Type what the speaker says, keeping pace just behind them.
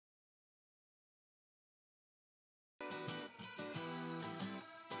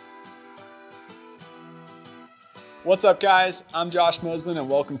What's up guys, I'm Josh Mosman and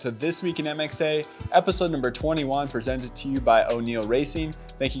welcome to This Week in MXA, episode number 21 presented to you by O'Neill Racing.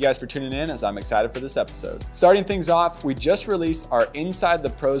 Thank you guys for tuning in as I'm excited for this episode. Starting things off, we just released our Inside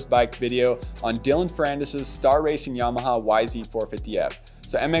the Pros Bike video on Dylan Ferrandis' Star Racing Yamaha YZ450F.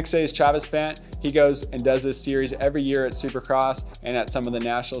 So MXA's Travis Fant, he goes and does this series every year at Supercross and at some of the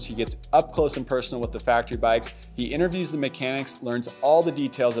nationals. He gets up close and personal with the factory bikes. He interviews the mechanics, learns all the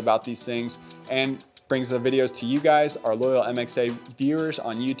details about these things, and brings the videos to you guys, our loyal MXA viewers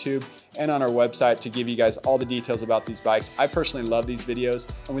on YouTube and on our website to give you guys all the details about these bikes. I personally love these videos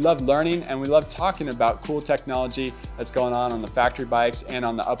and we love learning and we love talking about cool technology that's going on the factory bikes and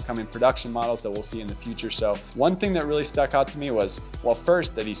on the upcoming production models that we'll see in the future. So one thing that really stuck out to me was, well,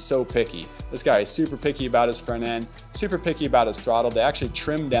 first that he's so picky. This guy is super picky about his front end, super picky about his throttle. They actually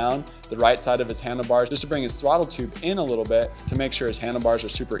trimmed down the right side of his handlebars just to bring his throttle tube in a little bit to make sure his handlebars are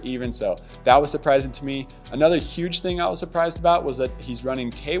super even. So that was surprising to me. Another huge thing I was surprised about was that he's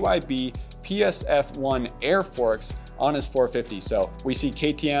running KYB PSF-1 Air Forks on his 450. So we see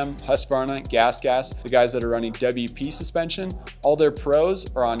KTM, Husqvarna, Gas, the guys that are running WP suspension, all their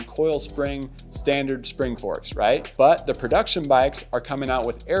pros are on coil spring, standard spring forks, right? But the production bikes are coming out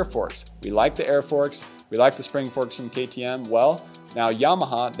with Air Forks. We like the Air Forks, we like the spring forks from KTM. Well, now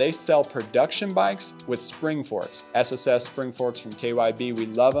Yamaha, they sell production bikes with spring forks. SSS spring forks from KYB, we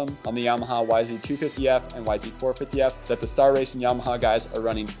love them on the Yamaha YZ250F and YZ450F. That the Star Racing Yamaha guys are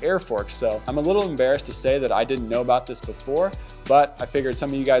running Air Forks. So I'm a little embarrassed to say that I didn't know about this before, but I figured some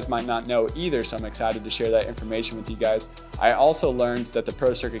of you guys might not know either, so I'm excited to share that information with you guys. I also learned that the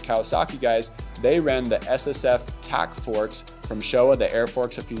Pro Circuit Kawasaki guys, they ran the SSF TAC forks from Showa, the Air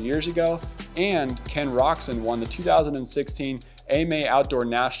Forks, a few years ago, and Ken Roxon won the 2016 AMA Outdoor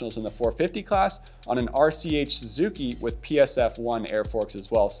Nationals in the 450 class on an RCH Suzuki with PSF-1 Air Forks as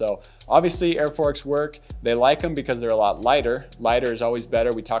well. So obviously Air Forks work. They like them because they're a lot lighter. Lighter is always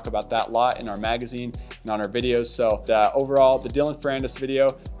better. We talk about that a lot in our magazine and on our videos. So overall, the Dylan Ferrandis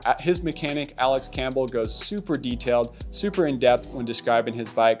video, his mechanic, Alex Campbell, goes super detailed, super in-depth when describing his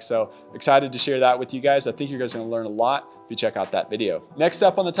bike. So excited to share that with you guys. I think you guys are gonna learn a lot if you check out that video. Next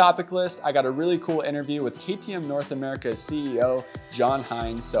up on the topic list, I got a really cool interview with KTM North America's CEO, John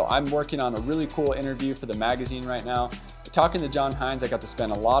Hinz. So I'm working on a really cool interview for the magazine right now. Talking to John Hinz, I got to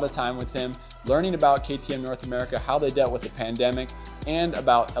spend a lot of time with him, learning about KTM North America, how they dealt with the pandemic, and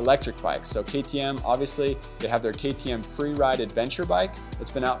about electric bikes. So KTM, obviously, they have their KTM Freeride Adventure bike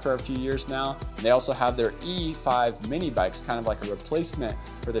that's been out for a few years now. And they also have their E5 mini bikes, kind of like a replacement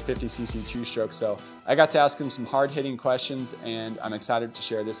for the 50cc two-stroke. So I got to ask him some hard-hitting questions, and I'm excited to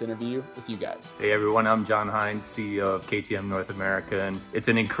share this interview with you guys. Hey everyone, I'm John Hinz, CEO of KTM North America, and it's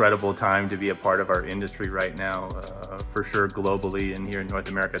an incredible time to be a part of our industry right now. For sure globally, and here in North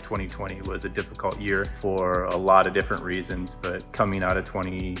America, 2020 was a difficult year for a lot of different reasons, but coming out of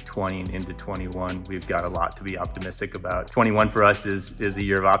 2020 and into 21, we've got a lot to be optimistic about. 21 for us is a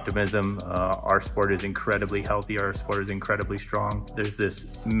year of optimism. Our sport is incredibly healthy, our sport is incredibly strong. There's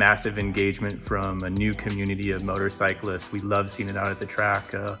this massive engagement from a new community of motorcyclists. We love seeing it out at the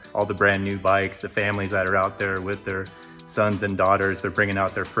track, all the brand new bikes, the families that are out there with their sons and daughters, they're bringing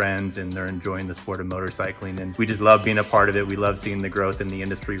out their friends and they're enjoying the sport of motorcycling. And we just love being a part of it. We love seeing the growth in the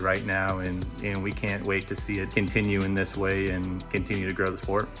industry right now, and we can't wait to see it continue in this way and continue to grow the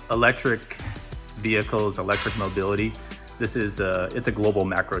sport. Electric vehicles, electric mobility, this is it's a global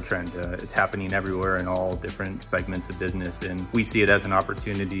macro trend. It's happening everywhere in all different segments of business, and we see it as an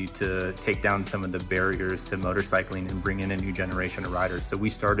opportunity to take down some of the barriers to motorcycling and bring in a new generation of riders. So we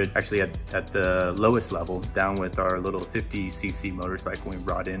started actually at the lowest level, down with our little 50cc motorcycle. We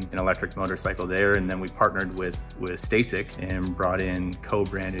brought in an electric motorcycle there, and then we partnered with Stacyc and brought in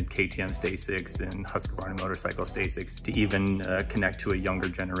co-branded KTM Stacycs and Husqvarna motorcycle Stacycs to even connect to a younger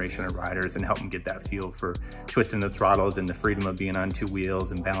generation of riders and help them get that feel for twisting the throttles and the freedom of being on two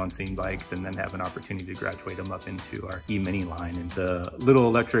wheels and balancing bikes, and then have an opportunity to graduate them up into our E-Mini line. And the little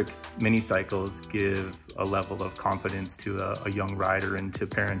electric mini cycles give a level of confidence to a young rider and to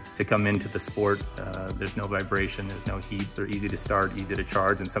parents to come into the sport. There's no vibration, there's no heat, they're easy to start, easy to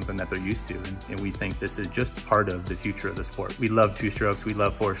charge, and something that they're used to. And we think this is just part of the future of the sport. We love two strokes, we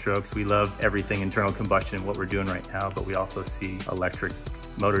love four strokes, we love everything internal combustion and what we're doing right now, but we also see electric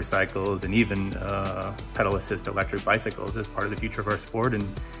motorcycles and even pedal assist electric bicycles as part of the future of our sport, and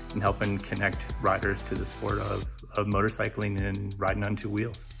helping connect riders to the sport of motorcycling and riding on two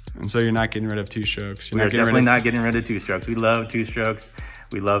wheels. And so you're not getting rid of two strokes. We're definitely not getting rid of two strokes. We love two strokes.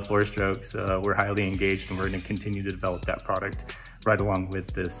 We love four strokes. We're highly engaged, and we're going to continue to develop that product right along with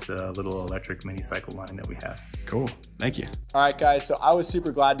this little electric mini cycle line that we have. Cool, thank you. All right guys, so I was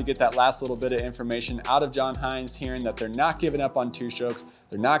super glad to get that last little bit of information out of John Hinz, hearing that they're not giving up on 2-strokes,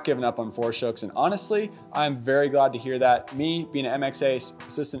 they're not giving up on 4-strokes, and honestly, I'm very glad to hear that. Me, being an MXA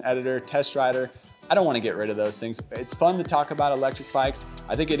assistant editor, test rider, I don't want to get rid of those things. It's fun to talk about electric bikes.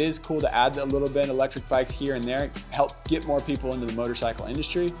 I think it is cool to add a little bit of electric bikes here and there, help get more people into the motorcycle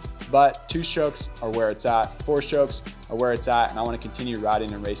industry, but 2-strokes are where it's at, 4-strokes are where it's at, and I want to continue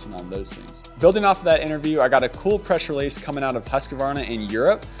riding and racing on those things. Building off of that interview, I got a cool press release coming out of Husqvarna in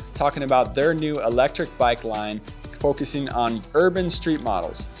Europe, talking about their new electric bike line, focusing on urban street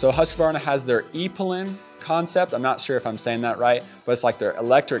models. So Husqvarna has their e-Pelin concept. I'm not sure if I'm saying that right, but it's like their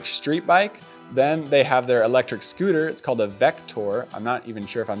electric street bike. Then they have their electric scooter. It's called a Vector. I'm not even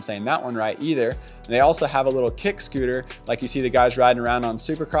sure if I'm saying that one right either. And they also have a little kick scooter, like you see the guys riding around on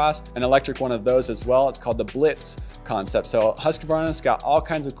Supercross, an electric one of those as well. It's called the Blitz concept. So Husqvarna's got all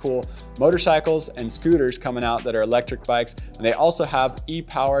kinds of cool motorcycles and scooters coming out that are electric bikes. And they also have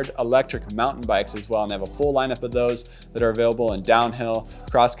e-powered electric mountain bikes as well. And they have a full lineup of those that are available in downhill,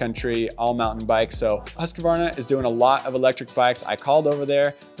 cross country, all mountain bikes. So Husqvarna is doing a lot of electric bikes. I called over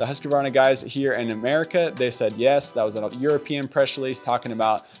there, the Husqvarna guys here in America, they said yes. That was a European press release talking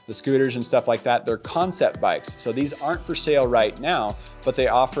about the scooters and stuff like that. They're concept bikes. So these aren't for sale right now, but they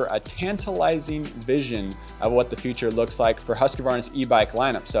offer a tantalizing vision of what the future looks like for Husqvarna's e-bike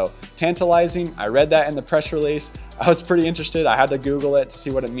lineup. So tantalizing, I read that in the press release. I was pretty interested. I had to Google it to see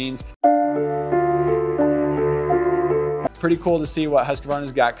what it means. Pretty cool to see what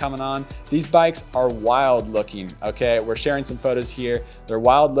Husqvarna's got coming on. These bikes are wild looking, okay? We're sharing some photos here. They're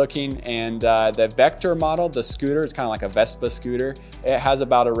wild looking, and the Vector model, the scooter, it's kind of like a Vespa scooter. It has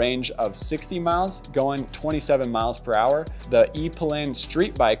about a range of 60 miles, going 27 miles per hour. The e-Pelin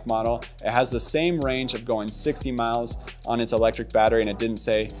street bike model, it has the same range of going 60 miles on its electric battery, and it didn't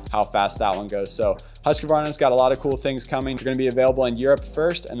say how fast that one goes. So Husqvarna's got a lot of cool things coming. They're gonna be available in Europe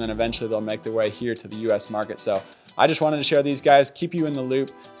first, and then eventually they'll make their way here to the US market. So I just wanted to share these guys, keep you in the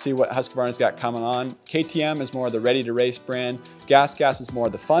loop, see what Husqvarna's got coming on. KTM is more the ready to race brand. Gas is more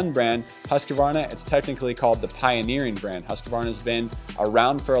the fun brand. Husqvarna, it's technically called the pioneering brand. Husqvarna's been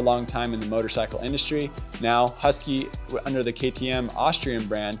around for a long time in the motorcycle industry. Now Husky, under the KTM Austrian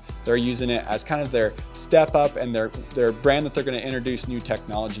brand, they're using it as kind of their step up and their brand that they're gonna introduce new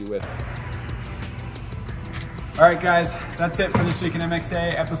technology with. All right, guys, that's it for this week in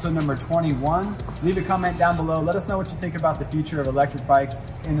MXA, episode number 21. Leave a comment down below. Let us know what you think about the future of electric bikes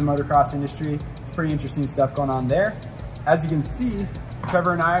in the motocross industry. It's pretty interesting stuff going on there. As you can see,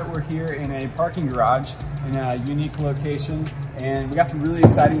 Trevor and I were here in a parking garage in a unique location, and we got some really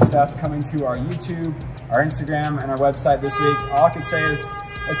exciting stuff coming to our YouTube, our Instagram, and our website this week. All I can say is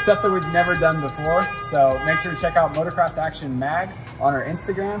it's stuff that we've never done before, so make sure to check out Motocross Action Mag on our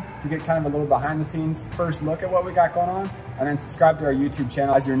Instagram to get kind of a little behind the scenes first look at what we got going on, and then subscribe to our YouTube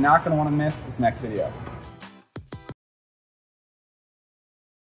channel, as you're not going to want to miss this next video.